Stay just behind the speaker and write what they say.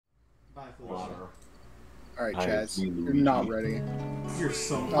Bye, Felicia. Alright, Chaz. You're not ready. You're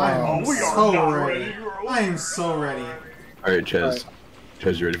so ready. I am so ready. Alright, Chaz.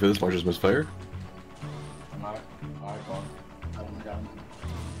 Chaz, you ready for this? Watch us misfire. Alright, go on.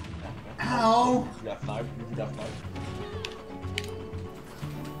 Ow! You got sniped. You got sniped.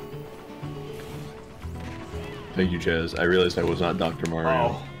 Thank you, Chaz. I realized I was not Dr. Mario.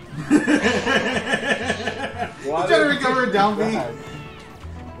 Oh. You trying to recover it down, B?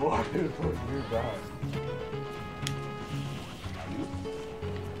 Why did it put you back?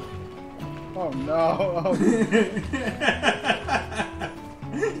 Oh no!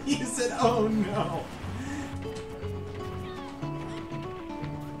 You said, "Oh no."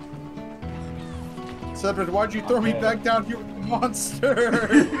 Separate, why'd you throw me back down, you monster?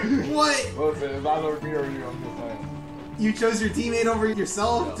 What? Listen, it's either me or you, I'm just saying. You chose your teammate over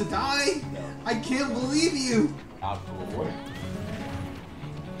yourself to die? No. I can't believe you. Absolutely.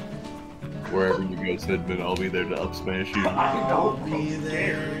 Wherever you go, Sidman, I'll be there to up smash you. I don't Be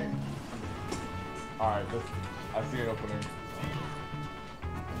there. Alright, I see an opening.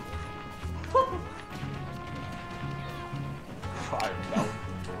 Fire, that was...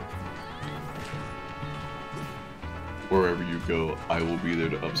 Wherever you go, I will be there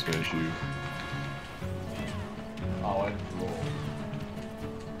to up smash you. Oh, I roll.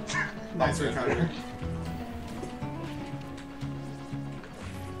 Nice recovery.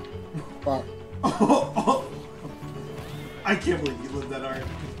 Fuck. Oh. I can't believe you lived that hard.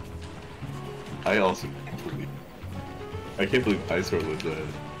 I also completely... I can't believe Eyesore lived that.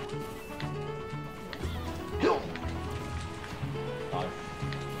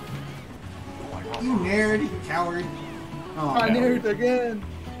 You nerd, you coward. Oh, I nerd again!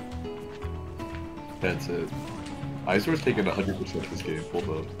 That's it. Eyesore's taking 100% this game,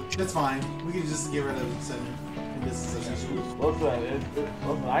 full up. That's fine. We can just get rid of 7 in this session. Listen,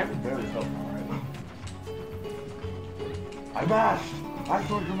 I can barely help now, right? I mashed! I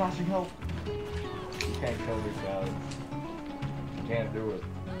thought you're mashing help. You can't kill these guys. You can't do it.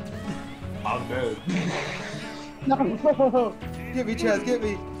 I'm dead. No! Get me, Chaz, get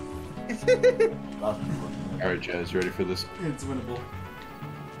me! Alright, Chaz, you ready for this? It's winnable.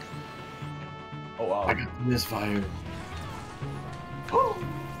 Oh wow. I got the misfire.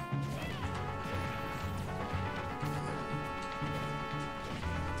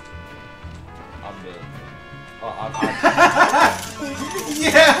 I'm dead. Oh,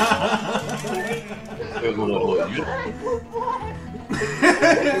 Yeah! Wait, hold on.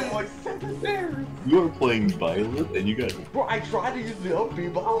 You are playing Violet and you got... Bro, I tried to use the up B,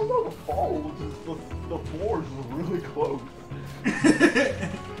 but I don't know the fall. The floors were really close.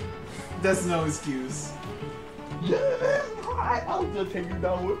 That's no excuse. Yeah, it is. I was gonna take you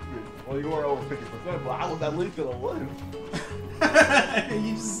down with me. Well, you were over 50%, but I was at least gonna live.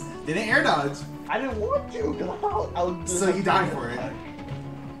 You just didn't air dodge. I didn't want to, because I thought I was. So you died for it.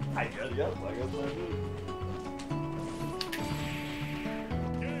 I guess, yes, I guess I did.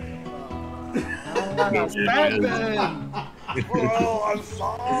 Bro, I'm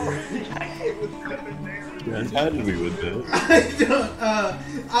sorry. I hate with 7 there. Chaz, how did we win that?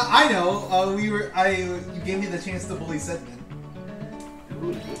 I know. You gave me the chance to bully Sedman.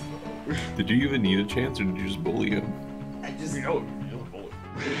 Did you even need a chance or did you just bully him? I just. You know, you're a bullet.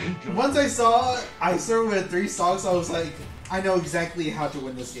 Once I saw Icer with 3 stocks, I was like, I know exactly how to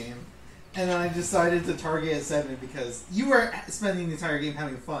win this game. And then I decided to target at 7 because you were spending the entire game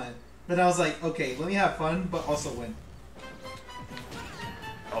having fun. But I was like, okay, let me have fun, but also win.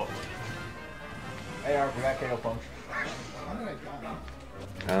 Oh. Hey, Ark, we got KO punch. How did I die?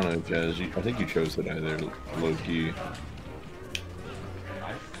 I don't know, Chaz. I think you chose it either low key.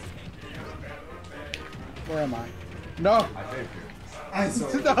 Where am I? No! I saved you. I'm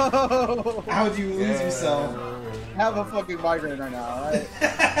sorry. No! How'd you lose yourself? I have a fucking migraine right now, alright?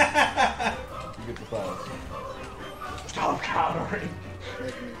 You get the flash. Stop countering!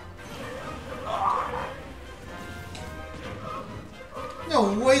 No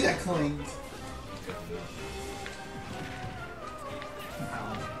way that clinked.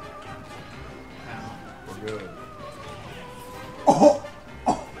 We're good. Oh!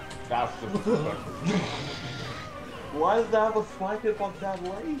 That's disrespectful. Why does that have a spike if I'm that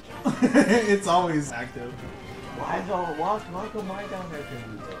late? It's always active. Why come I down there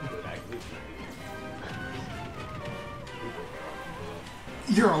can do that?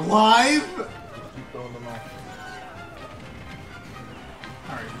 You're alive? Keep throwing them out.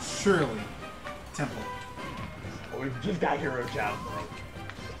 Alright, surely. Temple. Oh, we've just got hero jab, bro.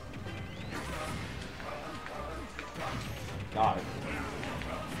 God.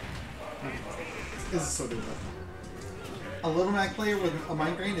 This is so difficult. a Little Mac player with a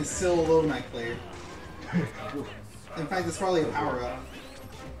migraine is still a Little Mac player. In fact, it's probably a power-up.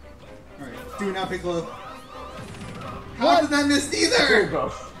 Alright, do not Piccolo. How did I miss There you neither? go.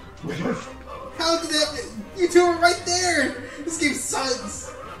 How did that miss? You two were right there! This game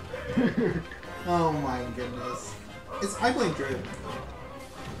sucks! Oh my goodness. I blame Drew.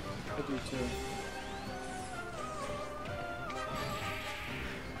 I do too.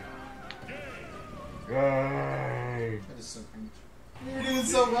 Yay! That is so cringe. You're doing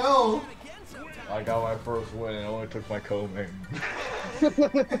so well! I got my first win and only took my co-main.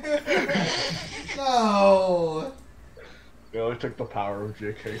 No! It only took the power of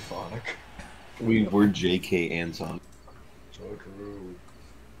JK Sonic. We were JK and Sonic. So true.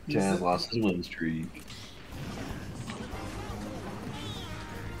 Jazz lost his win streak.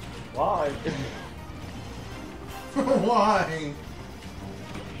 Why? Why?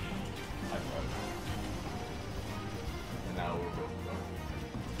 And now we're both done.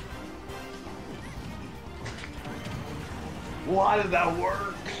 Why did that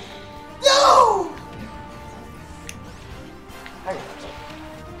work? No! Hey,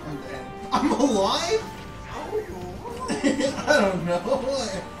 I'm dead. I'm alive? how are you alive? I don't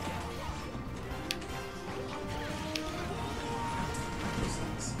know.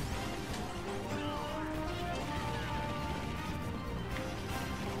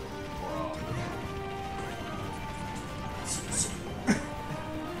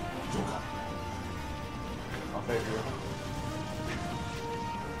 I'll save you.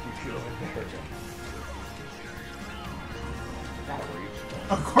 You feel it there. Gotta reach.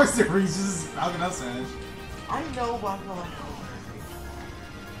 Of course it reaches Falcon Up Smash. I know what I'm going for.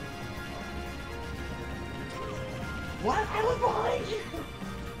 What? I was behind you!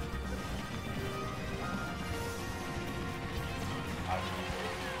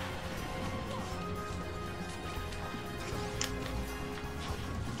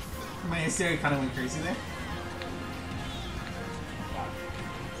 My hysteria kind of went crazy there.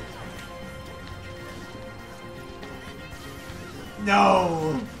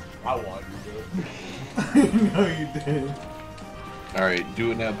 No! I want you to. I know you did. Alright,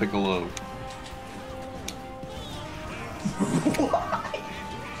 do it now, Piccolo.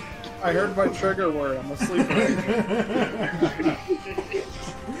 I heard my trigger word. I'm asleep. Do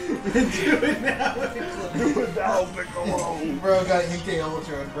it now. Do it now, Piccolo! Bro got UK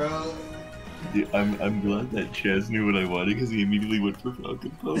Ultra, bro. Yeah, I'm glad that Chaz knew what I wanted because he immediately went for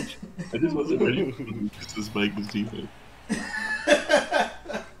Falcon Punch. I just wasn't ready for him because the spike was teaming.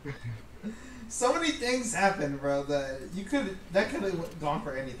 So many things happened, bro, that could have gone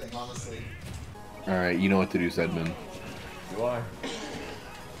for anything, honestly. Alright, you know what to do, Sedman. Do I?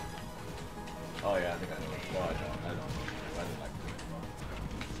 Oh yeah, I think I know it. No, I don't. I don't. I didn't like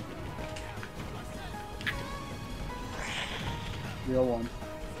it. Real one.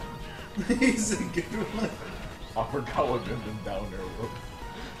 He's a good one. I forgot what Jim down there was.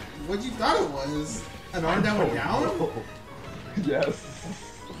 What you thought it was? An arm down and down? Yes.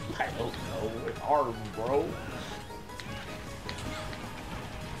 I don't know. It's arms, bro.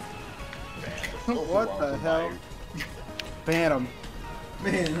 Man, What the hell? Ban him.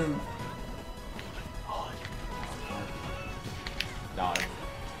 Man, no.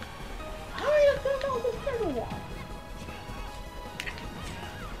 How are you gonna know this bigger one?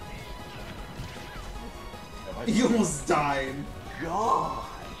 you almost died. God.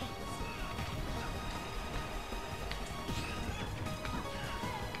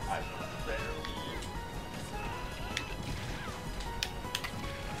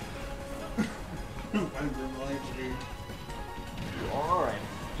 You are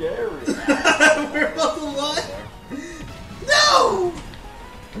scary. We're both alive. No!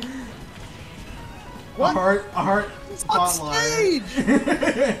 What? A heart On spotlight.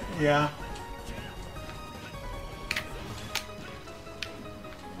 stage! Yeah.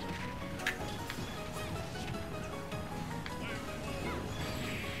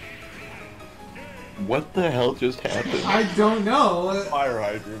 What the hell just happened? I don't know. Fire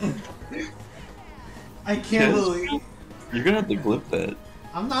hydrant. I can't Yes. believe. You're gonna have to clip that.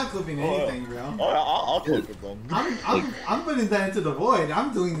 I'm not clipping anything, bro. Oh, I'll clip it then. I'm putting that into the void.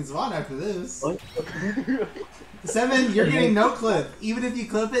 I'm doing this VOD after this. What? 7, you're getting no clip. Even if you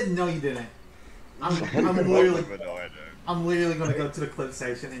clip it, no, you didn't. I'm literally gonna go to the clip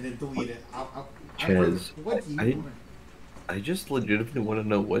section and then delete it. Chaz, what do you I- want? I just legitimately want to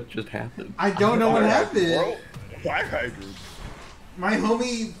know what just happened. I don't know what happened. Fire hydrant. My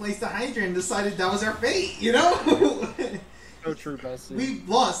homie placed a hydrant and decided that was our fate, you know? So true, Bessie. We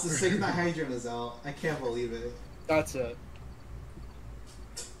lost the second the hydrant is out. I can't believe it. That's it.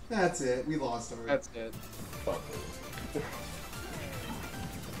 That's it. We lost already. That's it. Fuck it.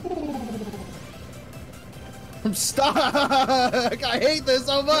 I'm stuck! I hate this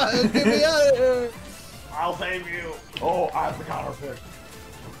so much! Get me out of here! I'll save you! Oh, I have the counterpick.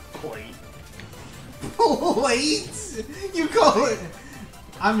 Plate. Plate? You call it?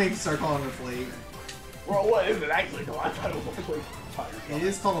 I may start calling it plate. Well, what is it actually? I thought it was a plate. It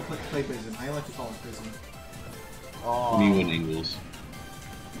is called a plate prison. I like to call it prison. Oh. Me and Ingles.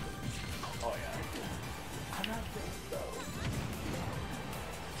 Oh, yeah. I'm not saying so.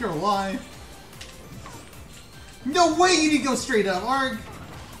 You're alive. No way you didn't go straight up, Arg!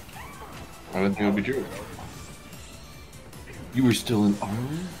 I don't think it would be true. You were still in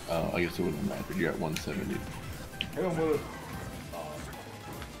armor? Oh, I guess it wouldn't matter. You're at 170. Hit him with it.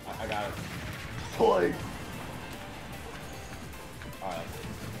 I got it. Play. Alright.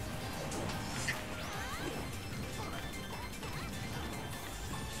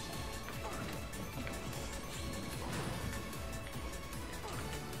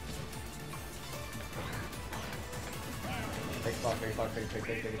 Take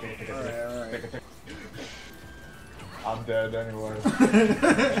it. I'm dead anyway.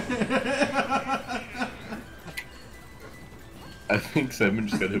 I think Simon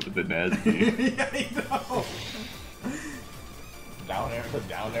just got hit with the Nasby. Yeah, I know.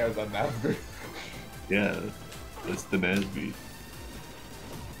 Down there is a Nasby. Yeah, that's the Nasby.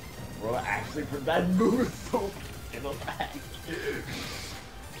 Well, actually, for that move is so in the back.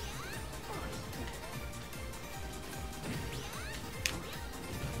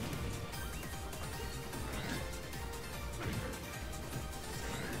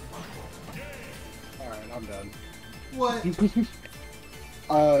 Alright, I'm done. What?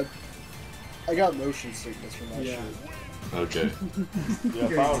 I got motion sickness from that Yeah. shit. Okay. Yeah,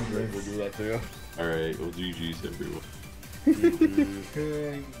 if I was drink, would do that too. Alright, well, GG's everyone.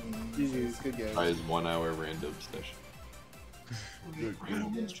 GG's, good game. Try his 1 hour random session. Good.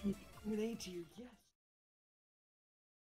 Good A tier, yes.